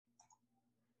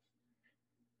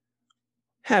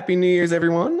Happy New Year's,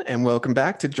 everyone, and welcome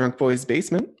back to Drunk Boys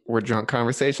Basement, where drunk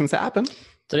conversations happen.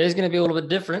 Today's going to be a little bit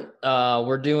different.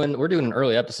 We're doing an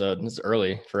early episode. This is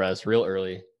early for us, real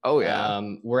early. Oh, yeah.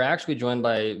 We're actually joined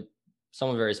by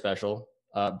someone very special,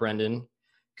 Brenden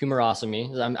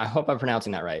Kumarasamy. I hope I'm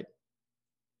pronouncing that right.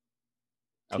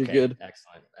 Okay, you're good.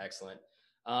 Excellent.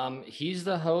 He's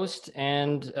the host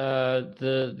and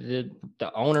the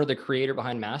owner, the creator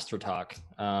behind Mastertalk.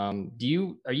 Do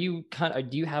you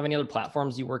have any other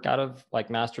platforms you work out of, like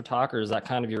Mastertalk, or is that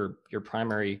kind of your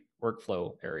primary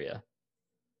workflow area?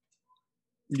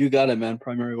 You got it, man.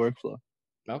 Primary workflow.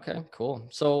 Okay, cool.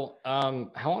 So,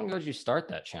 how long ago did you start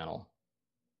that channel?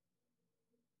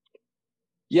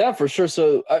 Yeah, for sure.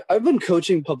 So I've been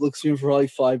coaching public speaking for probably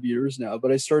 5 years now,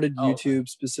 but I started YouTube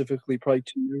specifically probably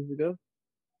 2 years ago.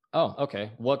 Oh,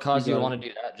 okay. What caused you to want to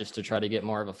do that? Just to try to get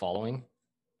more of a following?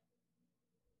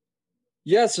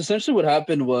 Yes, essentially what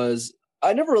happened was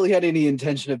I never really had any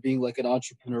intention of being like an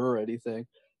entrepreneur or anything.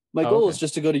 My goal was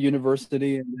just to go to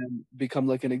university and then become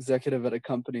like an executive at a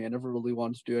company. I never really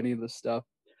wanted to do any of this stuff.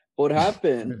 But what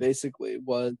happened basically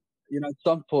was, at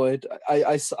some point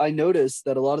I noticed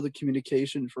that a lot of the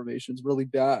communication information is really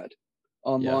bad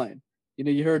online. Yeah.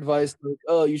 You hear advice like,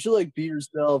 oh, you should like be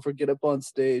yourself or get up on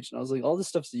stage. And I was like, all this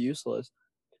stuff's useless.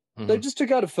 Mm-hmm. So I just took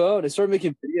out a phone. I started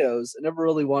making videos. I never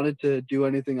really wanted to do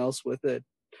anything else with it.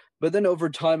 But then over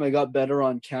time, I got better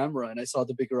on camera and I saw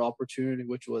the bigger opportunity,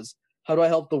 which was, how do I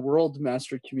help the world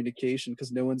master communication?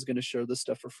 Because no one's going to share this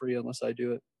stuff for free unless I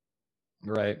do it.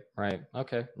 Right.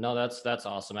 Okay. No, that's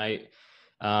awesome.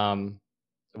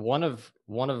 One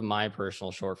of my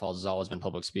personal shortfalls has always been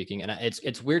public speaking. And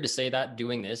it's weird to say that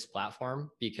doing this platform,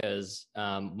 because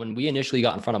when we initially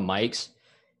got in front of mics,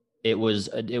 it was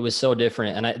so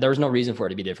different, and there was no reason for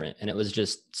it to be different. And it was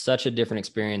just such a different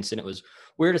experience. And it was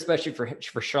weird, especially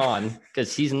for Sean,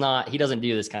 because he doesn't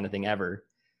do this kind of thing ever.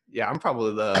 Yeah, I'm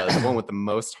probably the one with the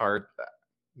most heart.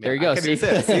 There you go.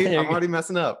 See, I'm already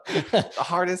messing up. The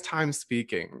hardest time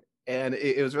speaking. And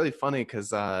it was really funny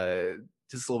because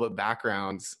just a little bit of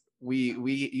background, we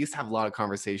used to have a lot of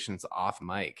conversations off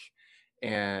mic.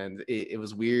 And it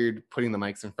was weird putting the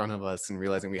mics in front of us and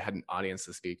realizing we had an audience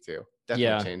to speak to.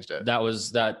 Definitely changed it.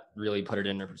 That really put it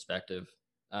into perspective.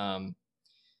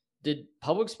 Did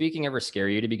public speaking ever scare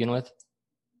you to begin with?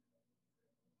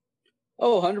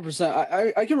 Oh,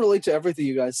 100%. I can relate to everything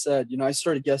you guys said. I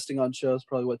started guesting on shows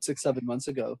probably 6-7 months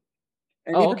ago.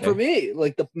 And for me,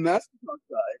 like the Mastertalk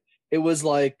guy, it was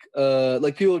like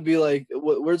people would be like,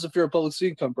 where's the fear of public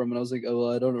speaking come from? And I was like, oh,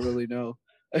 well, I don't really know.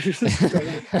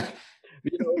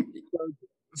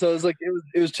 So it was like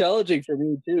it was challenging for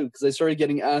me too, because I started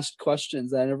getting asked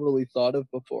questions that I never really thought of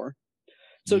before.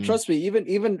 So trust me,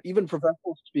 even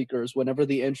professional speakers, whenever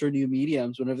they enter new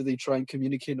mediums, whenever they try and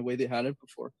communicate in a way they hadn't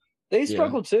before, they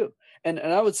struggle too. And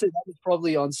I would say that was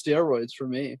probably on steroids for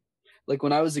me. Like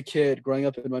when I was a kid growing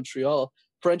up in Montreal,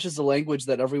 French is the language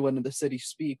that everyone in the city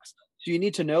speaks. So you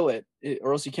need to know it,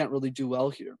 or else you can't really do well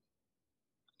here.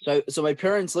 So my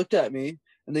parents looked at me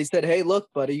and they said, hey, look,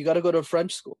 buddy, you got to go to a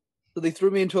French school. So they threw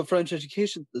me into a French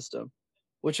education system,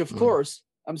 which of course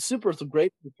I'm super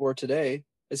grateful for today.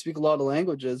 I speak a lot of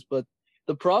languages, but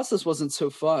the process wasn't so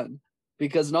fun,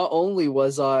 because not only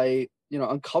was I,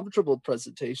 uncomfortable with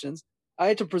presentations, I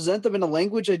had to present them in a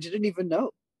language I didn't even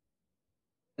know.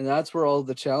 And that's where all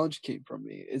the challenge came from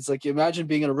me. It's like, imagine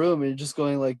being in a room and you're just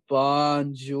going like,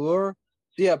 bonjour.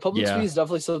 So yeah, public speaking is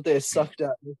definitely something I sucked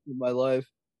at in my life.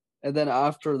 And then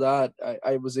after that,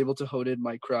 I was able to hone in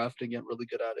my craft and get really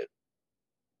good at it.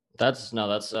 That's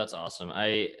awesome.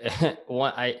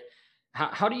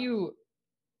 How do you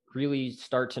really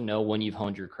start to know when you've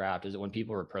honed your craft? Is it when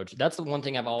people approach you? That's the one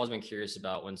thing I've always been curious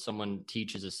about when someone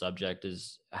teaches a subject,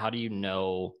 is how do you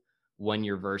know when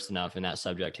you're versed enough in that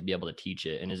subject to be able to teach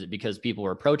it? And is it because people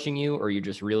are approaching you, or you're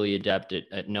just really adept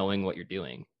at knowing what you're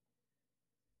doing?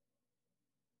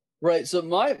 Right. So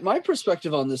my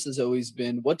perspective on this has always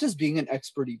been, what does being an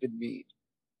expert even mean?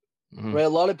 Mm-hmm. Right. A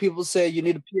lot of people say you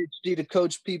need a PhD to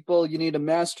coach people. You need a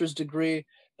master's degree.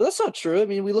 But that's not true. I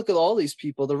mean, we look at all these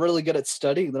people. They're really good at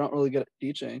studying. They're not really good at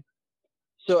teaching.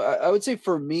 So I would say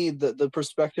for me, the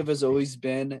perspective has always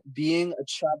been being a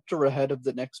chapter ahead of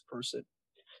the next person.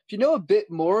 If you know a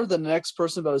bit more than the next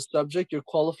person about a subject, you're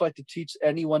qualified to teach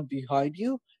anyone behind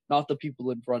you, not the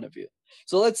people in front of you.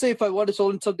 So let's say if I wanted to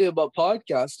learn something about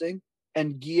podcasting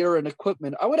and gear and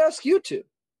equipment, I would ask you to.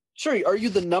 Sure, are you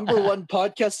the number one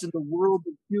podcast in the world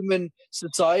of human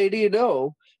society?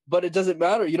 No, but it doesn't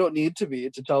matter. You don't need to be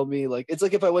to tell me. Like, it's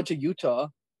like if I went to Utah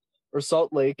or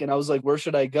Salt Lake and I was like, where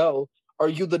should I go? Are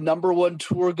you the number one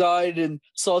tour guide in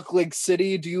Salt Lake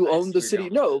City? Do you own the city?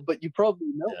 No, but you probably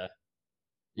know. Yeah.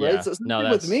 right? Yeah. So same No,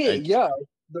 thing with me.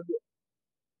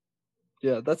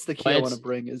 The, that's the key I want to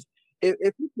bring is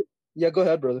if yeah, go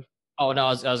ahead, brother. Oh no, I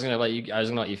was gonna let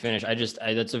you finish.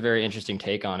 That's a very interesting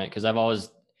take on it, because I've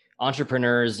always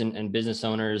entrepreneurs and business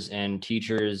owners and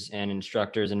teachers and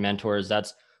instructors and mentors.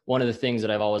 That's one of the things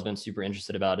that I've always been super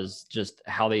interested about, is just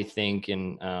how they think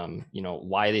and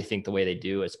why they think the way they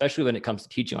do, especially when it comes to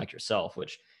teaching like yourself,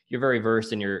 which you're very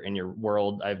versed in your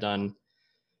world. I've done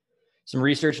some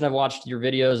research and I've watched your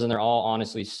videos, and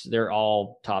they're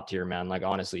all top tier, man. Like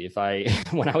honestly, if I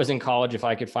when I was in college, if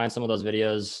I could find some of those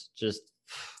videos, just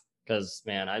because,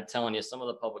 man, I'm telling you, some of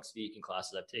the public speaking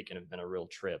classes I've taken have been a real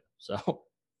trip. So,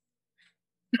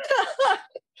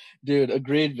 dude,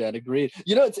 agreed, man, agreed.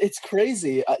 It's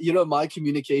crazy. My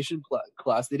communication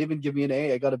class, they didn't even give me an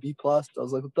A. I got a B plus. I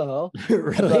was like, what the hell?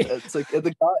 really? It's like the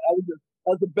guy. I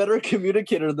was a better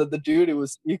communicator than the dude who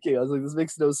was speaking. I was like, this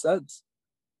makes no sense.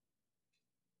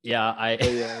 Yeah,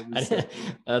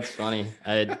 that's funny.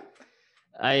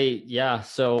 Yeah.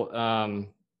 So,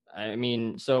 I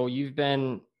mean, so you've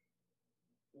been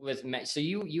so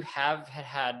you have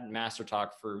had Mastertalk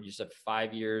for, you said,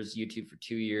 5 years, YouTube for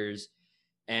 2 years.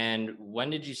 And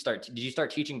when did you start? Did you start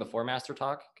teaching before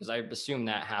Mastertalk? Because I assume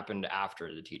that happened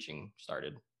after the teaching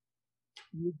started.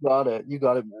 You got it,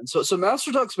 man. So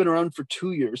Mastertalk's been around for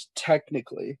 2 years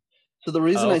technically. So the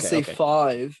reason I say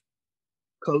 5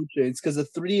 coaching is because the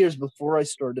 3 years before I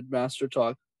started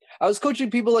Mastertalk, I was coaching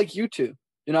people like you two.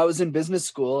 I was in business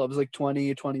school. I was like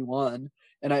 20, 21.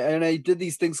 And I did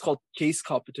these things called case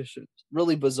competitions.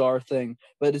 Really bizarre thing,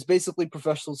 but it's basically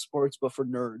professional sports, but for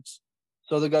nerds.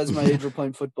 So the guys my age were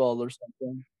playing football or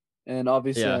something. And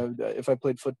obviously, if I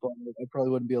played football, I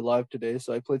probably wouldn't be alive today.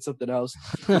 So I played something else,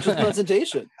 which was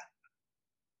presentation.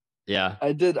 Yeah,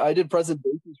 I did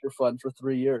presentations for fun for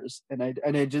 3 years, and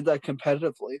I did that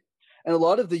competitively. And a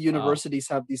lot of the universities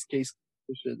have these case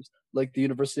competitions, like the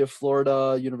University of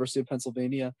Florida, University of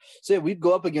Pennsylvania. So yeah, we'd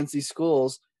go up against these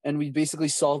schools, and we basically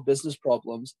solve business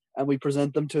problems, and we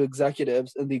present them to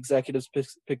executives, and the executives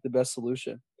pick the best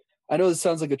solution. I know this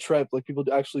sounds like a trip, like people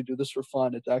actually do this for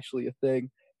fun. It's actually a thing.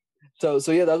 So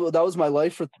yeah, that was my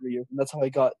life for 3 years, and that's how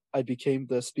I became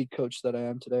the speak coach that I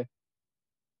am today.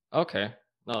 Okay.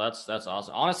 No, that's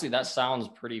awesome. Honestly, that sounds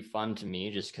pretty fun to me,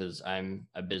 just because I'm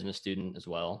a business student as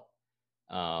well.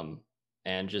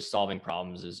 And just solving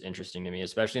problems is interesting to me,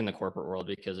 especially in the corporate world,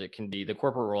 because the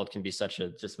corporate world can be such a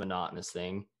just monotonous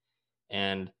thing.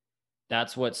 And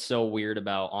that's what's so weird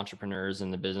about entrepreneurs in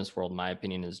the business world, in my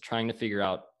opinion, is trying to figure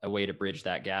out a way to bridge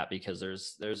that gap, because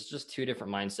there's just two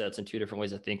different mindsets and two different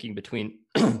ways of thinking between,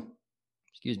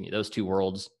 excuse me, those two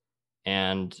worlds.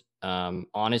 And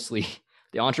honestly,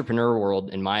 the entrepreneur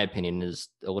world, in my opinion, is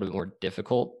a little bit more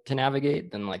difficult to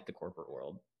navigate than like the corporate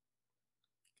world.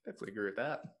 Definitely agree with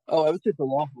that. Oh, I would say it's a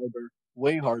lot harder,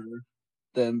 way harder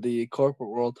than the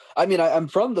corporate world. I mean, I'm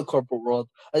from the corporate world.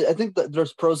 I think that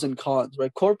there's pros and cons,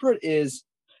 right? Corporate is,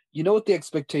 you know what the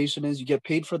expectation is. You get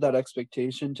paid for that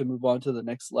expectation to move on to the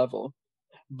next level,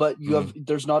 but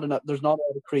there's not a lot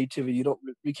of creativity.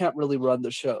 You can't really run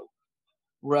the show.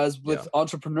 Whereas with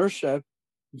entrepreneurship,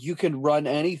 you can run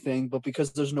anything, but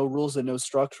because there's no rules and no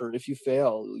structure, if you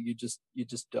fail, you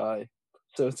just die.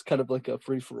 So it's kind of like a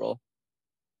free for all.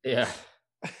 Yeah.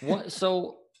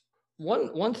 So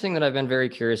one thing that I've been very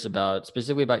curious about,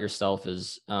 specifically about yourself,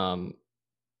 is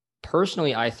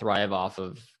personally, I thrive off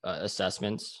of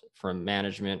assessments from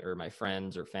management or my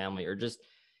friends or family, or just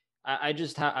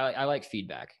I like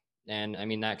feedback. And I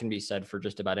mean, that can be said for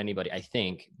just about anybody, I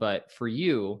think. But for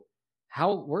you,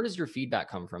 where does your feedback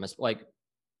come from? It's like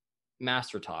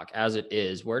Mastertalk as it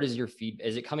is. Where does your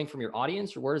is it coming from your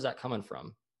audience, or where is that coming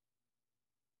from?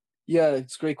 Yeah,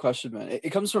 it's a great question, man.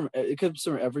 It comes from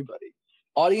everybody.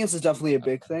 Audience is definitely a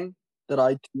big thing that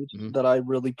I teach, that I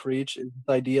really preach, is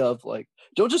the idea of like,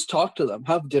 don't just talk to them,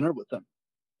 have dinner with them,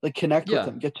 like connect with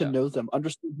them, get to know them,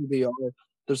 understand who they are,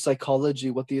 their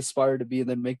psychology, what they aspire to be, and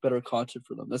then make better content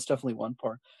for them. That's definitely one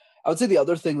part. I would say the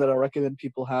other thing that I recommend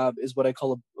people have is what I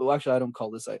call actually I don't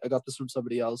call this. I got this from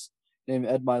somebody else named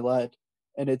Ed Milet,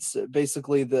 and it's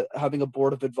basically having a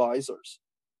board of advisors,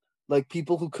 like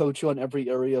people who coach you on every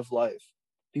area of life,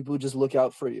 people who just look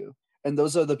out for you. And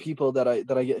those are the people that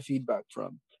I get feedback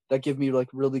from, that give me like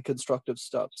really constructive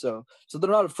stuff. So they're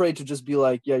not afraid to just be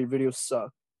like, yeah, your videos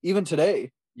suck. Even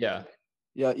today. Yeah,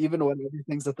 even when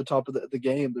everything's at the top of the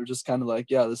game, they're just kind of like,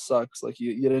 yeah, this sucks. Like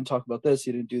you didn't talk about this,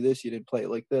 you didn't do this, you didn't play it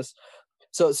like this.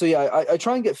 So yeah, I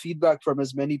try and get feedback from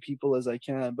as many people as I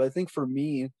can. But I think for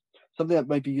me, something that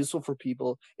might be useful for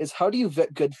people is, how do you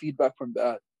vet good feedback from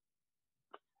bad?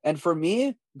 And for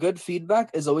me, good feedback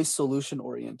is always solution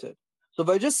oriented. So if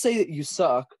I just say that you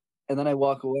suck and then I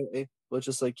walk away, Well, it's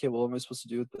just like, okay, well, what am I supposed to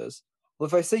do with this? Well,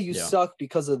 if I say you Yeah. suck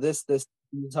because of this is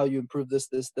how you improve this,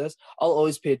 I'll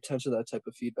always pay attention to that type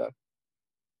of feedback.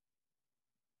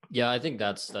 Yeah, I think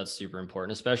that's super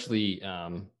important, especially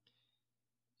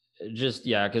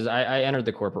because I entered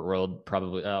the corporate world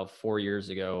probably 4 years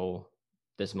ago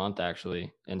this month,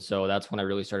 actually. And so that's when I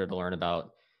really started to learn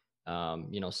about,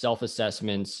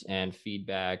 self-assessments and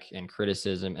feedback and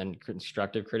criticism and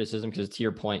constructive criticism. Because to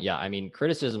your point, yeah, I mean,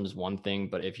 criticism is one thing,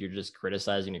 but if you're just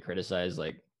criticizing to criticize,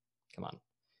 like, come on,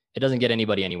 it doesn't get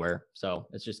anybody anywhere. So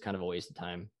it's just kind of a waste of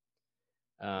time.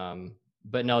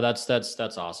 But no,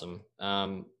 that's awesome.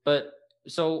 But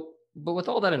with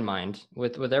all that in mind,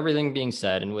 with everything being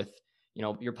said, and with,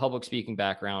 your public speaking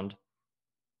background,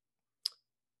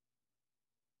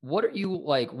 what are you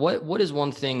like? What is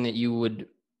one thing that you would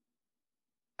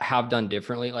have done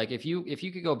differently? Like if you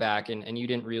could go back and you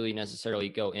didn't really necessarily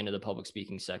go into the public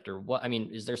speaking sector,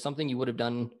 is there something you would have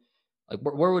done? Like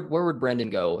where would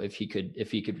Brenden go if he could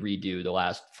redo the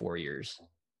last 4 years?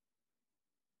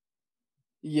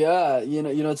 Yeah,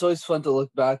 it's always fun to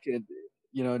look back and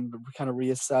and kind of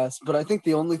reassess. But I think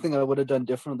the only thing I would have done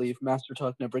differently if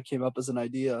Mastertalk never came up as an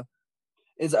idea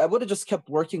is I would have just kept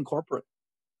working corporate.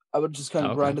 I would have just kind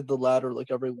of grinded the ladder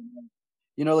like everyone else.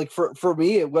 Like for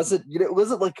me, it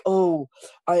wasn't like, oh,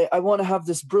 I want to have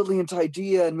this brilliant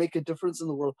idea and make a difference in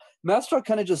the world. Mastertalk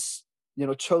kind of just,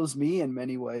 chose me in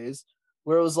many ways,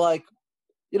 where it was like,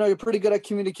 you're pretty good at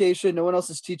communication. No one else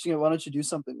is teaching it. Why don't you do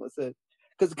something with it?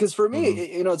 Because for me,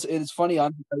 it's funny. I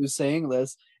was saying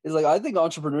this is like, I think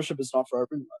entrepreneurship is not for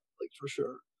everyone, like for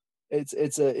sure.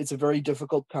 It's a very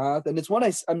difficult path, and it's one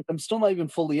I'm still not even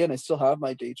fully in. I still have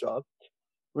my day job,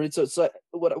 right? So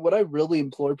what I really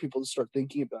implore people to start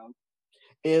thinking about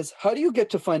is, how do you get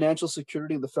to financial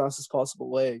security in the fastest possible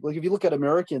way? Like if you look at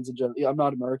Americans in general, I'm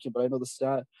not American, but I know the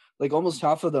stat. Like almost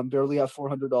half of them barely have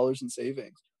 $400 in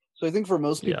savings. So I think for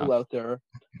most people out there,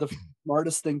 the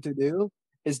smartest thing to do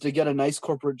is to get a nice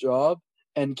corporate job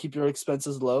and keep your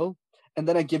expenses low. And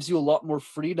then it gives you a lot more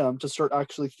freedom to start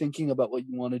actually thinking about what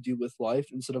you want to do with life,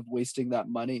 instead of wasting that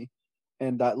money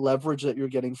and that leverage that you're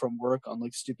getting from work on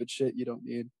like stupid shit you don't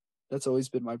need. That's always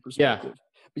been my perspective.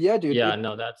 But yeah, dude. Yeah,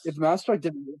 if Mastertalk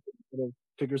didn't work, I would have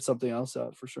figured something else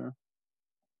out for sure.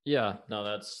 Yeah, no,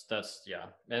 that's yeah.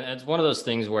 And it's one of those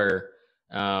things where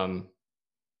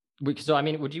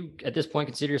would you at this point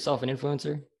consider yourself an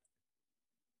influencer?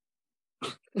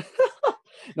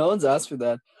 No one's asked for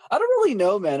that. I don't really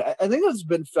know, man. I think it's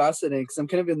been fascinating because I'm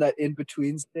kind of in that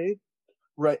in-between state,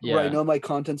 right? Yeah. Where I know my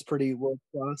content's pretty world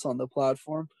class on the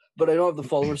platform, but I don't have the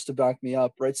followers to back me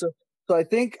up, right? So I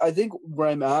think where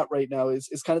I'm at right now is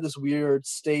kind of this weird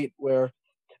state where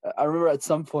I remember at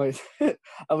some point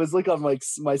I was like on like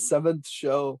my 7th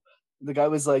show. The guy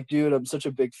was like, dude, I'm such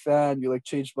a big fan. You like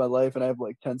changed my life, and I have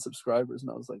like 10 subscribers.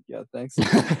 And I was like, yeah, thanks.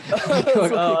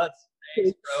 Oh, that's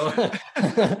thanks, bro.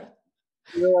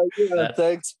 You're like, yeah,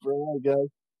 thanks, bro. I guess.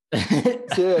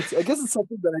 Yeah, I guess it's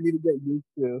something that I need to get used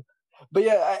to. But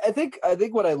yeah, I think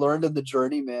what I learned in the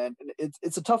journey, man, and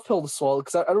it's a tough pill to swallow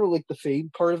because I don't really like the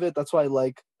fame part of it. That's why I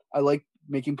like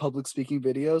making public speaking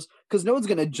videos, because no one's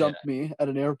gonna jump me at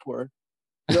an airport.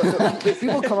 If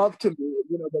people come up to me,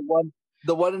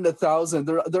 the one in 1,000,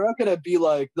 they're not gonna be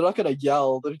like, they're not gonna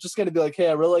yell. They're just gonna be like, hey,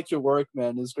 I really like your work,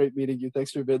 man. It's great meeting you.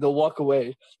 Thanks for your video. They'll walk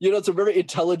away. It's a very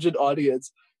intelligent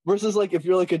audience. Versus like if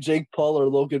you're like a Jake Paul or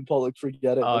Logan Paul, like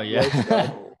forget it. Oh like,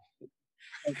 yeah.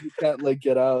 You can't like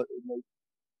get out.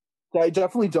 I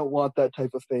definitely don't want that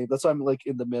type of fame. That's why I'm like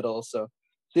in the middle. So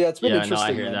yeah, it's been interesting,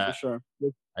 I hear man, that. for sure.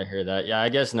 I hear that. Yeah, I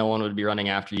guess no one would be running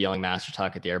after you yelling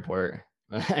Mastertalk at the airport.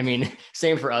 I mean,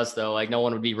 same for us though. Like no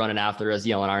one would be running after us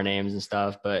yelling our names and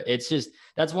stuff. But it's just,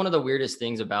 that's one of the weirdest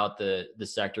things about the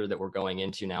sector that we're going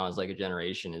into now as like a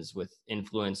generation, is with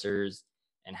influencers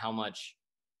and how much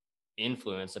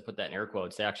influence, I put that in air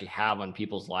quotes, they actually have on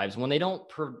people's lives when they don't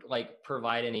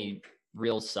provide any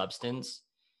real substance.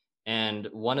 And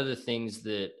one of the things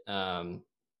that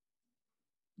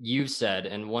you've said,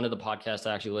 and one of the podcasts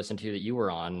I actually listened to that you were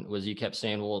on, was you kept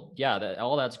saying, well, yeah,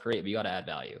 all that's great, but you got to add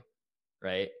value,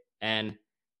 right? And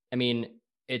I mean,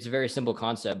 it's a very simple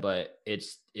concept, but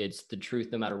it's the truth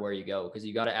no matter where you go, because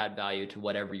you got to add value to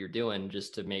whatever you're doing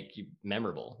just to make you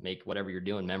memorable, make whatever you're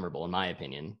doing memorable, in my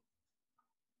opinion.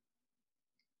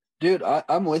 Dude,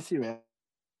 I'm with you, man.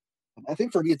 I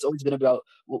think for me, it's always been about,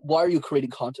 why are you creating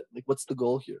content? Like, what's the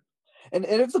goal here? And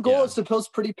if the goal is to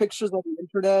post pretty pictures on the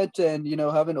internet and,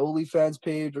 have an OnlyFans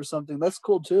page or something, that's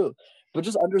cool too. But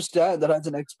just understand that has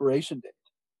an expiration date,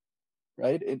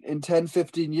 right? In 10,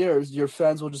 15 years, your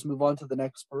fans will just move on to the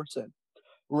next person.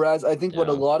 Whereas I think what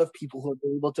a Yeah. lot of people who have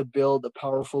been able to build a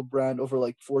powerful brand over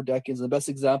like 4 decades, and the best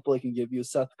example I can give you is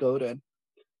Seth Godin.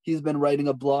 He's been writing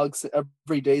a blog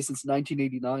every day since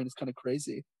 1989. It's kind of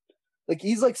crazy. Like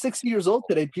he's like 60 years old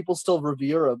today. People still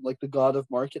revere him like the god of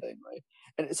marketing, right?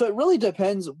 And so it really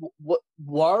depends.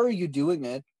 Why are you doing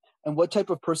it, and what type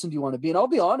of person do you want to be? And I'll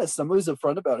be honest, I'm always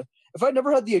upfront about it. If I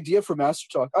never had the idea for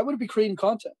Mastertalk, I wouldn't be creating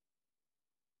content.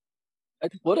 I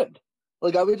just wouldn't.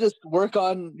 Like I would just work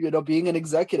on, being an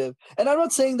executive. And I'm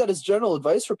not saying that as general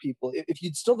advice for people. If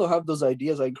you still don't have those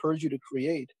ideas, I encourage you to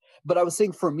create. But I was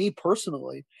saying for me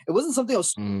personally, it wasn't something I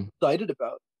was excited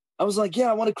about. I was like, yeah,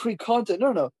 I want to create content.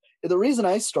 No. The reason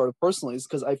I started personally is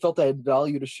because I felt I had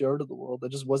value to share to the world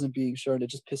that just wasn't being shared. It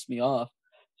just pissed me off.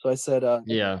 So I said,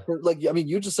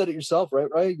 you just said it yourself,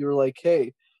 right? You're like,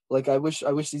 hey, like I wish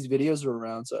these videos were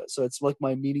around. So it's like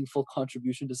my meaningful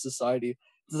contribution to society.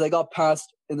 Because I got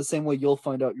past in the same way you'll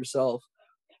find out yourself.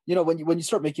 When you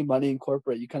start making money in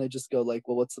corporate, you kind of just go like,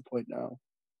 well, what's the point now?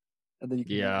 And then you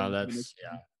can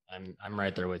I'm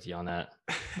right there with you on that.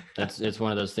 It's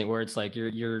one of those things where it's like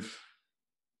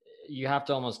you have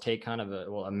to almost take kind of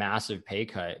a massive pay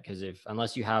cut, because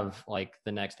unless you have like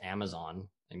the next Amazon,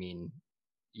 I mean,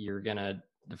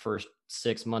 the first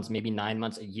 6 months, maybe 9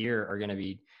 months, a year are going to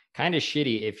be kind of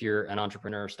shitty if you're an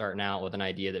entrepreneur starting out with an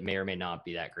idea that may or may not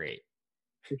be that great.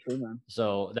 For sure, man.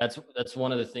 So that's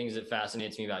one of the things that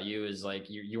fascinates me about you is like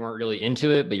you weren't really into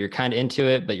it, but you're kind of into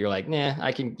it, but you're like, nah,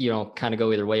 I can, kind of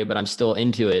go either way, but I'm still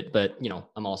into it, but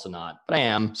I'm also not, but I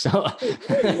am. So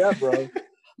yeah, bro.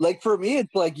 Like for me,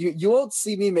 it's like you won't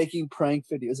see me making prank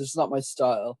videos. It's not my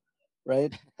style,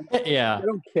 right? Yeah. I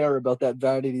don't care about that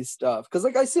vanity stuff. Because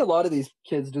like I see a lot of these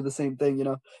kids do the same thing,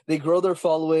 They grow their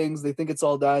followings, they think it's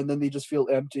all that, and then they just feel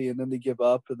empty, and then they give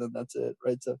up, and then that's it,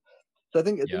 right? So I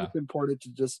think it's important to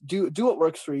just do what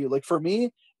works for you. Like for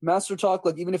me, Mastertalk,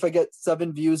 like even if I get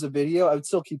 7 views a video, I would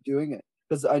still keep doing it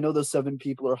because I know those 7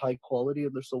 people are high quality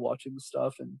and they're still watching the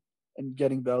stuff and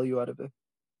getting value out of it.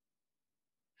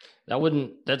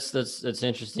 That's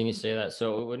interesting you say that.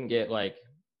 So it wouldn't get like,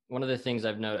 one of the things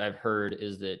I've heard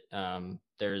is that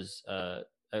there's a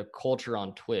culture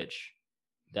on Twitch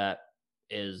that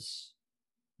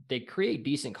they create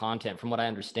decent content from what I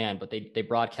understand, but they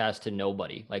broadcast to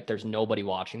nobody. Like there's nobody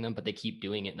watching them, but they keep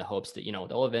doing it in the hopes that,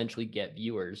 they'll eventually get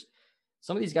viewers.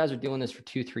 Some of these guys are doing this for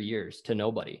 2-3 years to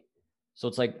nobody. So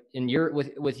it's like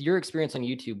with your experience on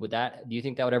YouTube, do you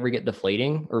think that would ever get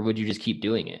deflating, or would you just keep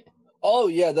doing it? Oh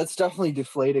yeah, that's definitely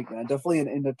deflating, man. Definitely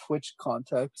in the Twitch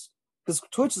context. Because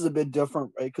Twitch is a bit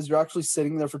different, right? Because you're actually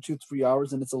sitting there for 2-3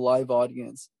 hours and it's a live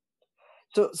audience.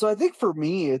 So I think for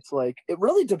me, it's like, it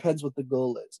really depends what the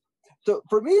goal is. So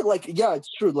for me, like, yeah, it's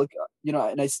true. Look,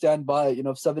 and I stand by,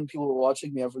 if 7 people were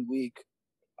watching me every week,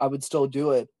 I would still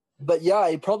do it. But yeah,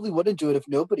 I probably wouldn't do it if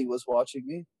nobody was watching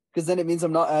me, because then it means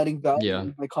I'm not adding value. Yeah.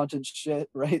 My content shit,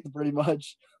 right? Pretty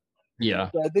much. Yeah.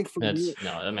 So I think for me,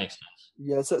 that makes sense.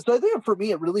 Yeah. So I think for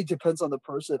me, it really depends on the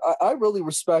person. I really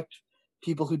respect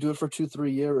people who do it for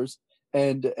 2-3 years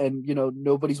and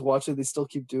nobody's watching, they still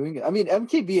keep doing it. I mean,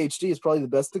 MKBHD is probably the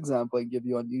best example I can give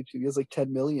you on YouTube. He has like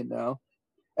 10 million now,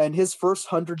 and his first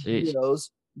 100 videos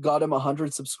got him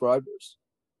 100 subscribers.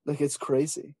 Like it's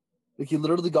crazy. Like he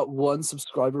literally got 1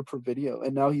 subscriber per video,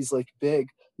 and now he's like big.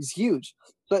 He's huge.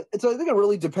 So I think it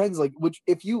really depends. Like,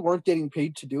 if you weren't getting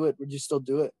paid to do it, would you still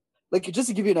do it? Like, just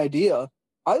to give you an idea,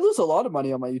 I lose a lot of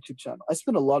money on my YouTube channel. I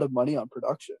spend a lot of money on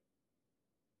production.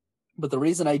 But the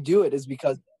reason I do it is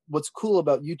because what's cool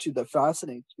about YouTube that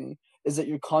fascinates me is that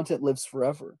your content lives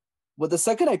forever. But the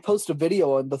second I post a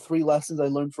video on the 3 lessons I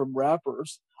learned from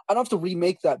rappers, I don't have to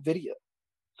remake that video.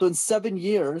 So in 7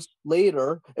 years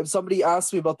later, if somebody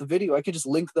asks me about the video, I can just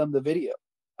link them the video.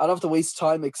 I don't have to waste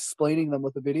time explaining them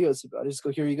what the video is about. I just go,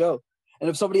 here you go. And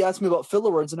if somebody asks me about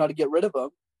filler words and how to get rid of them,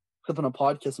 clip on a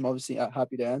podcast, I'm obviously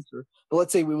happy to answer. But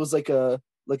let's say it was like a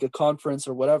conference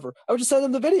or whatever, I would just send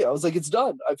them the video. I was like, it's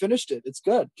done. I finished it. It's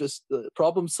good. Just the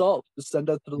problem solved. Just send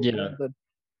that to the world.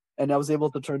 And I was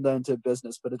able to turn that into a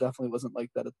business, but it definitely wasn't like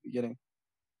that at the beginning.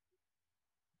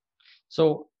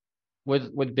 So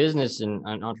with business and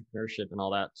entrepreneurship and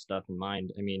all that stuff in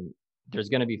mind, I mean, there's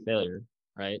going to be failure,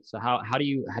 right? So how do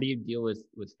you deal with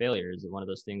failure? Is it one of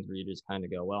those things where you just kind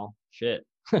of go, well, shit,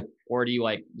 or do you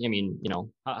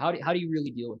how do you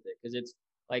really deal with it? Because it's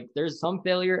like there's some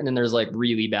failure, and then there's like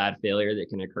really bad failure that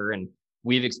can occur, and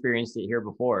we've experienced it here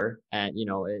before, and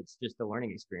it's just a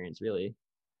learning experience, really.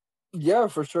 Yeah,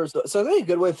 for sure. So I think a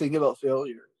good way of thinking about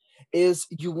failure is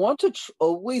you want to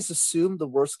always assume the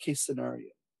worst case scenario.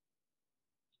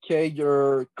 Okay,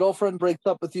 your girlfriend breaks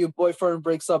up with you, boyfriend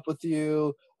breaks up with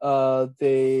you,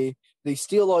 they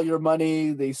steal all your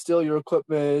money, they steal your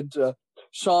equipment,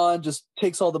 Sean just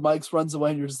takes all the mics, runs away,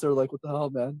 and you're just there like, what the hell,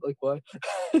 man? Like, why?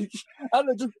 I don't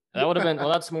know, just That would have been, well,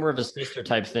 that's more of a sister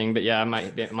type thing, but yeah,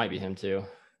 it might be him too.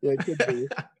 yeah, it could be.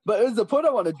 But the point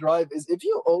I want to drive is if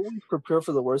you always prepare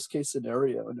for the worst case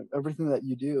scenario and everything that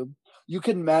you do, you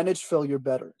can manage failure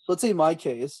better. So let's say in my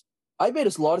case, I made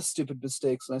a lot of stupid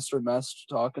mistakes when I started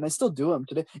Mastertalk, and I still do them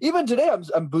today. Even today,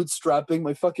 I'm bootstrapping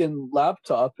my fucking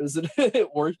laptop. Isn't it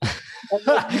working?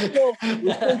 We're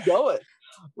still going,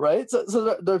 right?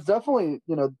 So there's definitely,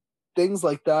 you know, things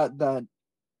like that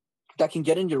can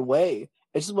get in your way.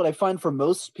 It's just what I find for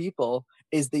most people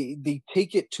is they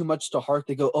take it too much to heart.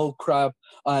 They go, oh crap,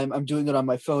 I'm doing it on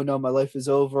my phone now, my life is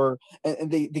over,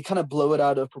 and they kind of blow it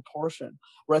out of proportion.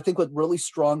 Where I think what really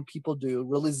strong people do,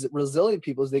 really resilient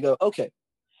people, is they go, okay,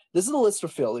 this is a list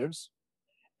of failures,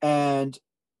 and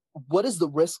what is the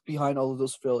risk behind all of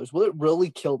those failures? Will it really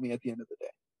kill me at the end of the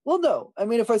day? Well, no. I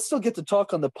mean, if I still get to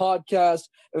talk on the podcast,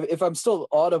 if I'm still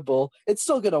audible, it's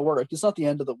still going to work. It's not the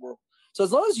end of the world. So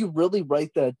as long as you really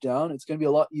write that down, it's going to be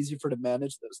a lot easier for to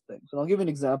manage those things. And I'll give you an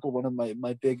example. One of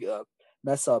my big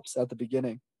mess ups at the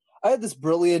beginning. I had this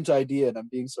brilliant idea, and I'm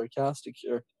being sarcastic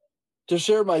here, to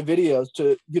share my videos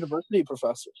to university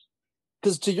professors.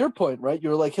 Because to your point, right,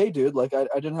 you're like, hey, dude, like I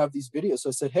didn't have these videos. So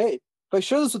I said, hey, if I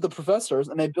share this with the professors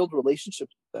and I build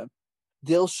relationships with them,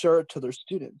 they'll share it to their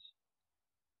students.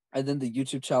 And then the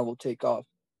YouTube channel will take off.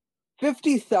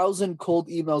 50,000 cold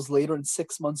emails later and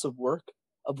 6 months of work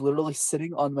of literally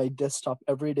sitting on my desktop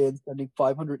every day and sending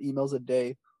 500 emails a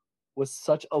day was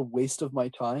such a waste of my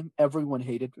time. Everyone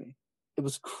hated me. It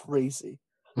was crazy.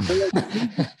 They're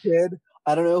like, kid,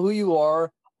 I don't know who you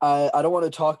are. I don't want to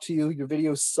talk to you. Your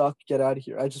videos suck. Get out of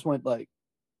here. I just went like,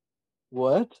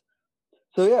 what?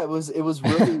 So yeah, it was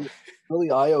really,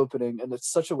 really eye-opening, and it's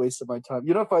such a waste of my time.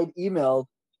 You know, if I'd emailed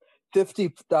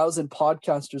 50,000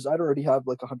 podcasters, I'd already have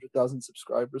like 100,000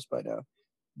 subscribers by now.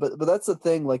 But that's the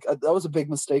thing. Like that was a big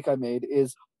mistake I made.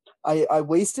 Is I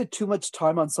wasted too much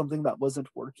time on something that wasn't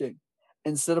working,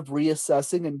 instead of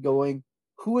reassessing and going,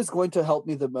 who is going to help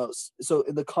me the most? So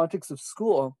in the context of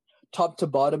school, top to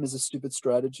bottom is a stupid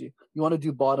strategy. You want to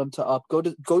do bottom to up.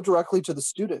 Go directly to the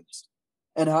students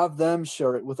and have them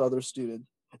share it with other students.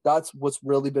 That's what's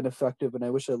really been effective, and I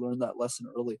wish I learned that lesson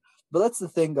early. But that's the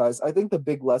thing, guys. I think the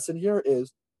big lesson here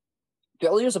is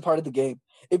failure is a part of the game.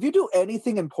 If you do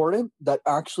anything important that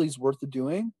actually is worth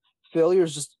doing, failure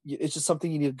is just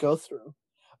something you need to go through.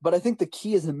 But I think the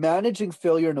key is managing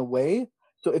failure in a way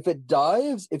so if it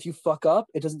dives, if you fuck up,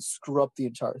 it doesn't screw up the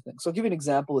entire thing. So I'll give you an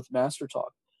example with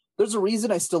Mastertalk. There's a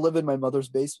reason I still live in my mother's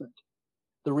basement.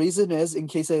 The reason is in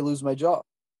case I lose my job.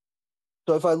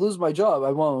 So if I lose my job,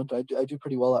 I won't. I do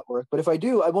pretty well at work. But if I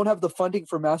do, I won't have the funding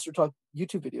for Mastertalk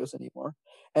YouTube videos anymore.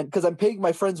 And because I'm paying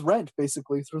my friend's rent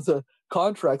basically through the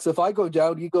contract. So if I go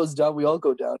down, he goes down, we all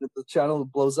go down, and the channel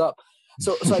blows up.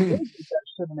 So I really take that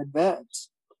shit in advance.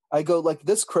 I go like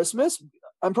this Christmas,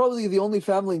 I'm probably the only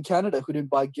family in Canada who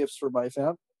didn't buy gifts for my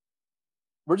family.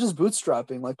 We're just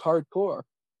bootstrapping like hardcore.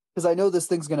 Because I know this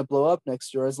thing's going to blow up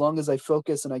next year as long as I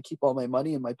focus and I keep all my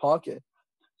money in my pocket.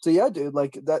 So yeah, dude,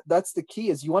 like that's the key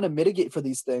is you want to mitigate for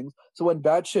these things. So when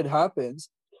bad shit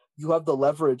happens, you have the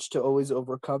leverage to always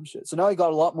overcome shit. So now I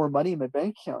got a lot more money in my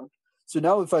bank account. So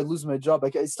now if I lose my job,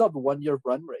 I still have a 1 year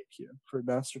run rate here for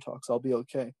Mastertalk, so I'll be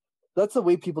okay. That's the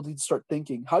way people need to start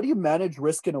thinking. How do you manage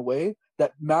risk in a way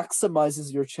that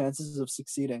maximizes your chances of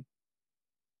succeeding?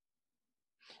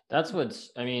 That's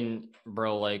what's, I mean,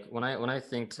 bro, like when I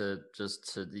think to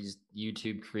these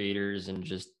YouTube creators and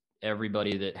just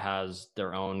everybody that has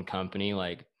their own company,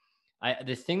 like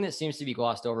the thing that seems to be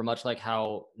glossed over, much like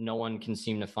how no one can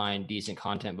seem to find decent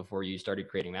content before you started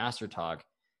creating Mastertalk,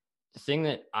 the thing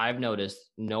that I've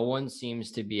noticed, no one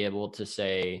seems to be able to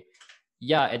say,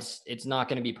 yeah, it's not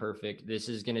going to be perfect. This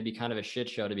is going to be kind of a shit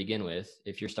show to begin with.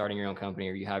 If you're starting your own company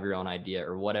or you have your own idea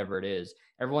or whatever it is,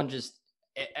 everyone just,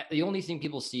 the only thing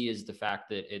people see is the fact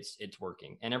that it's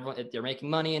working and they're making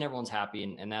money and everyone's happy.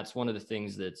 And that's one of the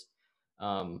things that's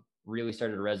really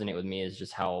started to resonate with me is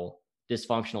just how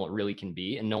dysfunctional it really can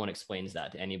be. And no one explains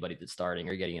that to anybody that's starting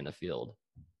or getting in the field.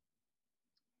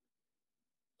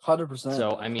 100%.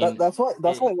 So, I mean, that's why.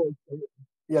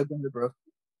 Yeah, go ahead, bro.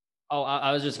 Oh,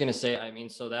 I was just going to say, I mean,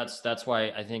 so that's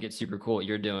why I think it's super cool what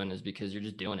you're doing is because you're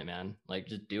just doing it, man. Like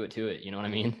just do it to it. You know what I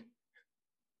mean?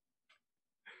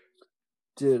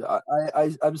 Dude,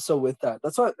 I'm so with that.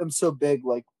 That's why I'm so big.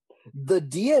 Like the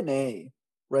DNA,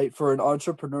 right, for an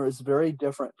entrepreneur is very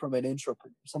different from an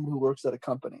intrapreneur, someone who works at a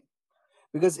company.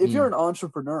 Because if you're an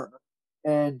entrepreneur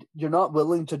and you're not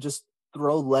willing to just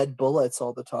throw lead bullets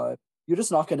all the time, you're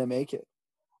just not going to make it.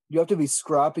 You have to be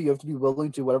scrappy. You have to be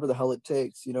willing to whatever the hell it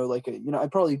takes. You know, like, I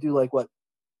probably do like what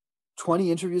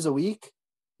 20 interviews a week.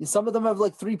 Some of them have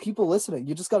like 3 people listening.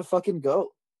 You just got to fucking go,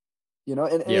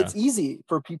 and it's easy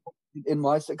for people in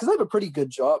my state because I have a pretty good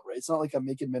job, right? It's not like I'm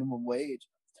making minimum wage.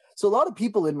 So a lot of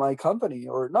people in my company,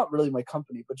 or not really my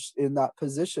company, but just in that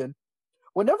position,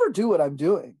 would never do what I'm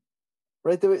doing,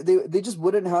 right? They just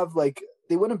wouldn't have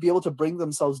they wouldn't be able to bring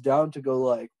themselves down to go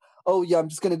like, oh yeah, I'm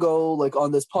just going to go like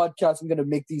on this podcast. I'm going to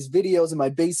make these videos in my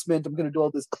basement. I'm going to do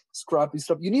all this scrappy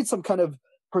stuff. You need some kind of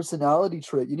personality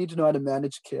trait. You need to know how to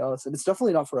manage chaos. And it's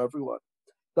definitely not for everyone.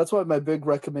 That's why my big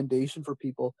recommendation for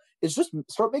people is just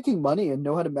start making money and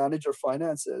know how to manage your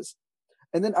finances.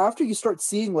 And then after you start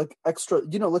seeing like extra,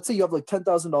 let's say you have like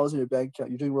 $10,000 in your bank account.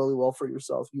 You're doing really well for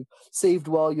yourself. You saved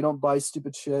well. You don't buy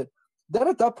stupid shit. Then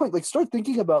at that point, like start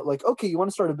thinking about like, okay, you want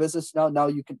to start a business now. Now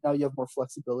you have more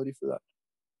flexibility for that.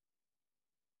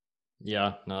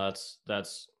 Yeah, no,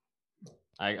 that's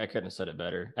I couldn't have said it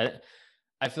better.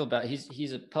 I feel bad.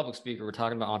 He's a public speaker. We're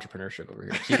talking about entrepreneurship over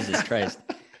here. Jesus Christ.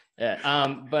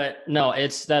 Yeah. But no,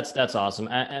 that's awesome.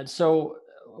 And so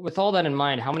with all that in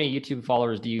mind, how many YouTube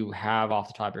followers do you have off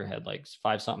the top of your head? Like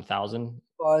 5-something thousand?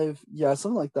 5, yeah,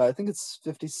 something like that. I think it's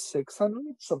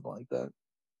 5,600, something like that.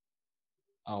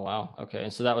 Oh wow. Okay.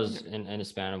 And so that was in a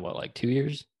span of what, like 2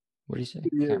 years? What do you say? I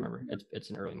can't remember. It's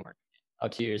an early mark. Oh,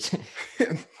 2 years.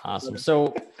 Awesome.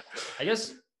 So I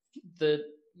guess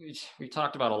we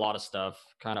talked about a lot of stuff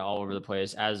kind of all over the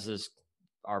place, as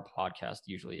our podcast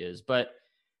usually is. But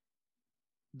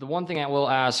the one thing I will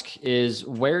ask is,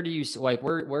 where do you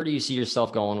see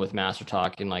yourself going with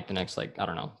Mastertalk in like the next, like, I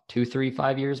don't know, 2, 3,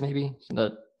 5 years, maybe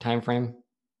the time frame?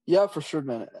 Yeah, for sure,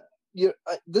 man.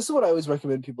 This is what I always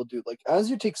recommend people do. Like, as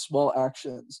you take small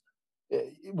actions,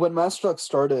 when Mastertalk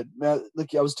started, man,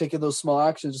 like I was taking those small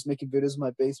actions, just making videos in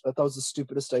my basement. I thought it was the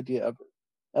stupidest idea ever.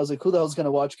 I was like, who the hell's going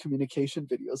to watch communication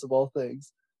videos of all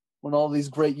things when all these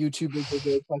great YouTubers are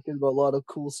there talking about a lot of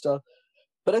cool stuff?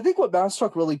 But I think what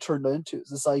Mastertalk really turned into is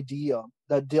this idea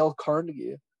that Dale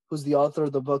Carnegie, who's the author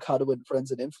of the book How to Win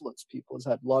Friends and Influence People, has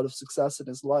had a lot of success in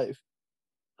his life.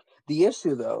 The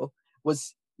issue, though,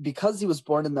 was because he was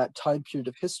born in that time period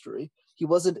of history, he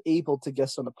wasn't able to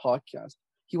guest on a podcast.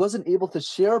 He wasn't able to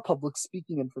share public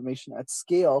speaking information at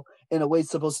scale in a way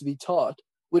it's supposed to be taught,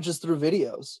 which is through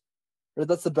videos. Right?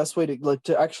 That's the best way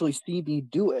to actually see me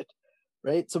do it.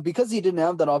 Right? So because he didn't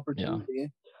have that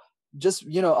opportunity, just,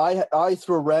 I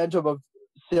through a random of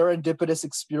serendipitous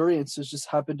experiences just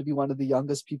happened to be one of the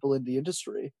youngest people in the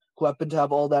industry who happened to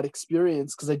have all that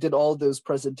experience because I did all those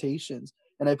presentations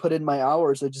and I put in my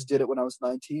hours. I just did it when I was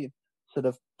 19 instead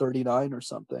of 39 or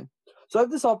something. So I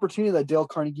have this opportunity that Dale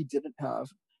Carnegie didn't have,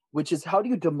 which is how do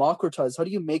you democratize? How do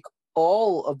you make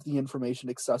all of the information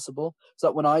accessible so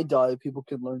that when I die, people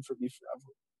can learn from me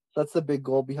forever? That's the big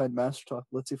goal behind Mastertalk.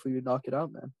 Let's see if we can knock it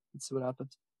out, man. Let's see what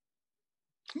happens.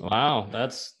 Wow,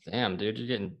 damn, dude, you're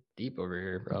getting deep over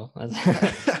here, bro.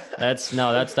 That's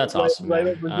awesome, right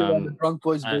man. over here on the drunk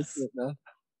boys basement, man.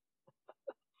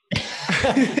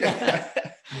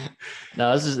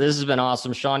 No, this has been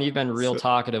awesome, Sean. You've been real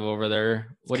talkative over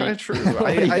there. What do you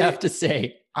have to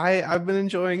say? I've been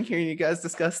enjoying hearing you guys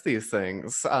discuss these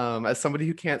things as somebody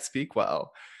who can't speak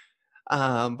well.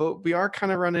 But we are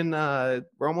kind of running,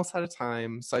 we're almost out of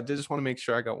time. So I did just want to make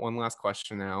sure I got one last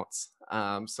question out.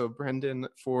 So Brenden,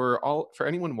 for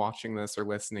anyone watching this or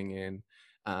listening in,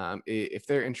 if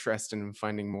they're interested in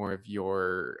finding more of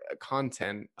your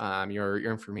content, your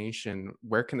information,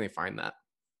 where can they find that?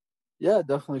 Yeah,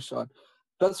 definitely, Sean.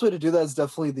 Best way to do that is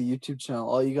definitely the YouTube channel.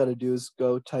 All you got to do is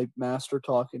go type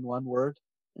Mastertalk in one word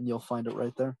and you'll find it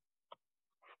right there.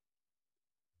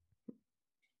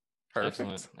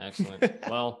 Perfect. Excellent.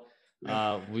 Well,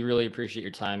 we really appreciate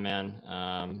your time, man.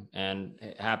 And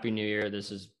Happy New Year.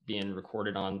 This is being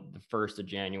recorded on the 1st of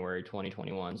January,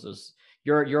 2021. So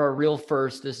you're a real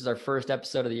first. This is our first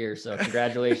episode of the year. So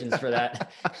congratulations for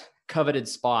that coveted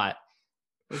spot.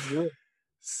 Thank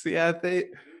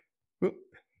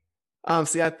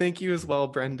you as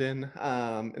well, Brenden.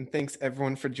 And thanks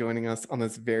everyone for joining us on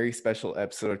this very special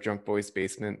episode of Drunk Boys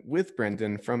Basement with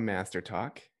Brenden from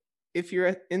Mastertalk. If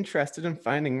you're interested in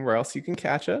finding where else you can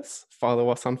catch us, follow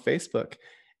us on Facebook.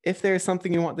 If there's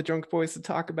something you want the Drunk Boys to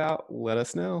talk about, let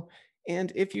us know.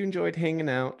 And if you enjoyed hanging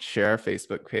out, share our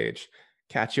Facebook page.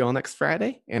 Catch you all next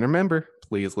Friday. And remember,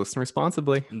 please listen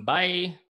responsibly. Bye.